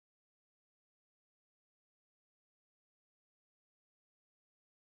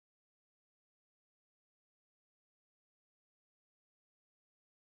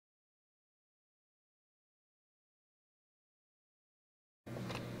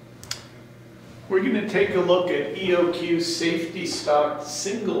We're going to take a look at EOQ safety stock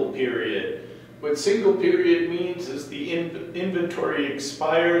single period. What single period means is the inventory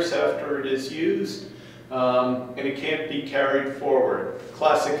expires after it is used and it can't be carried forward.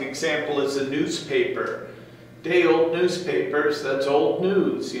 Classic example is a newspaper. Day-old newspapers, that's old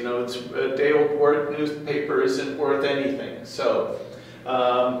news. You know, it's a day-old newspaper isn't worth anything. So,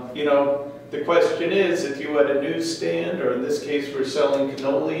 you know, the question is, if you had a newsstand, or in this case we're selling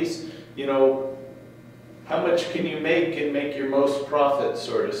cannolis, you know, how much can you make and make your most profit,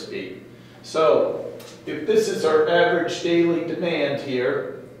 so to speak? So, if this is our average daily demand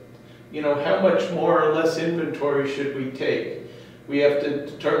here, you know, how much more or less inventory should we take? We have to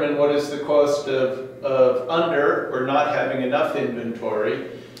determine what is the cost of under or not having enough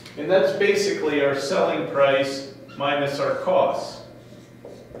inventory. And that's basically our selling price minus our costs.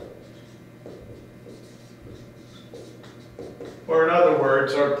 Or in other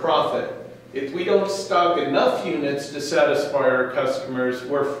words, our profit. If we don't stock enough units to satisfy our customers,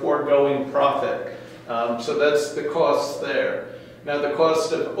 we're foregoing profit. So that's the cost there. Now the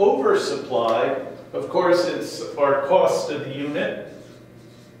cost of oversupply, of course, it's our cost of the unit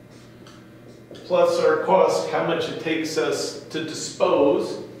plus our cost, how much it takes us to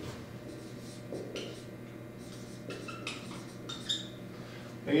dispose.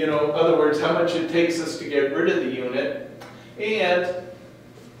 And, you know, in other words, how much it takes us to get rid of the unit, and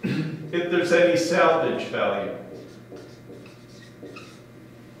if there's any salvage value.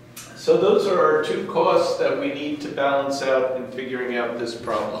 So those are our two costs that we need to balance out in figuring out this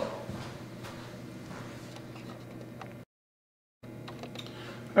problem.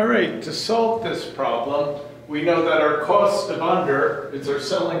 All right, to solve this problem, we know that our cost of under is our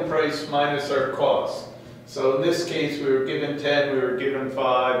selling price minus our cost. So in this case, we were given 10, we were given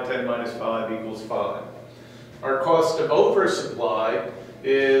 5, 10 minus 5 equals 5. Our cost of oversupply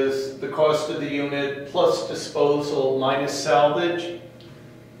is the cost of the unit plus disposal minus salvage.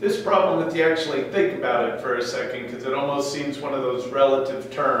 This problem, if you actually think about it for a second, because it almost seems one of those relative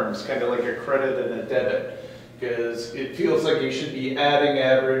terms, kind of like a credit and a debit, because it feels like you should be adding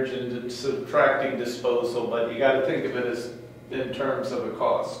average and subtracting disposal, but you got to think of it as in terms of a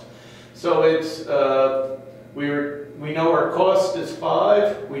cost. So it's we know our cost is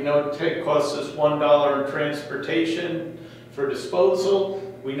 5. We know it costs us $1 in transportation for disposal.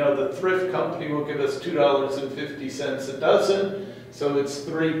 We know the thrift company will give us $2.50 a dozen, so it's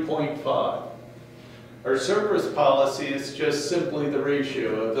 3.5. Our surplus policy is just simply the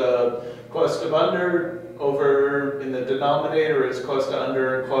ratio of the cost of under over in the denominator is cost of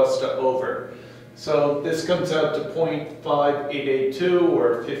under and cost of over. So this comes out to 0.5882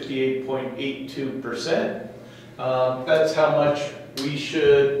 or 58.82%. That's how much we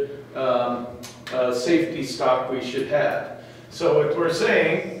should, safety stock we should have. So if we're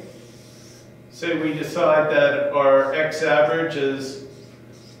saying, say we decide that our X average is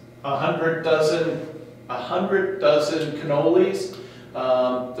 100 dozen cannolis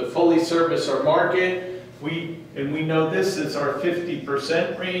to fully service our market, and we know this is our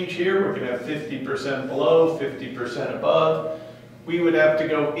 50% range here. We're going to have 50% below, 50% above. We would have to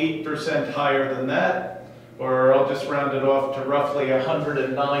go 8% higher than that, or I'll just round it off to roughly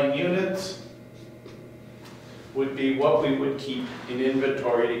 109 units would be what we would keep in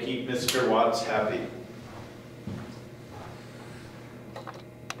inventory to keep Mr. Watts happy.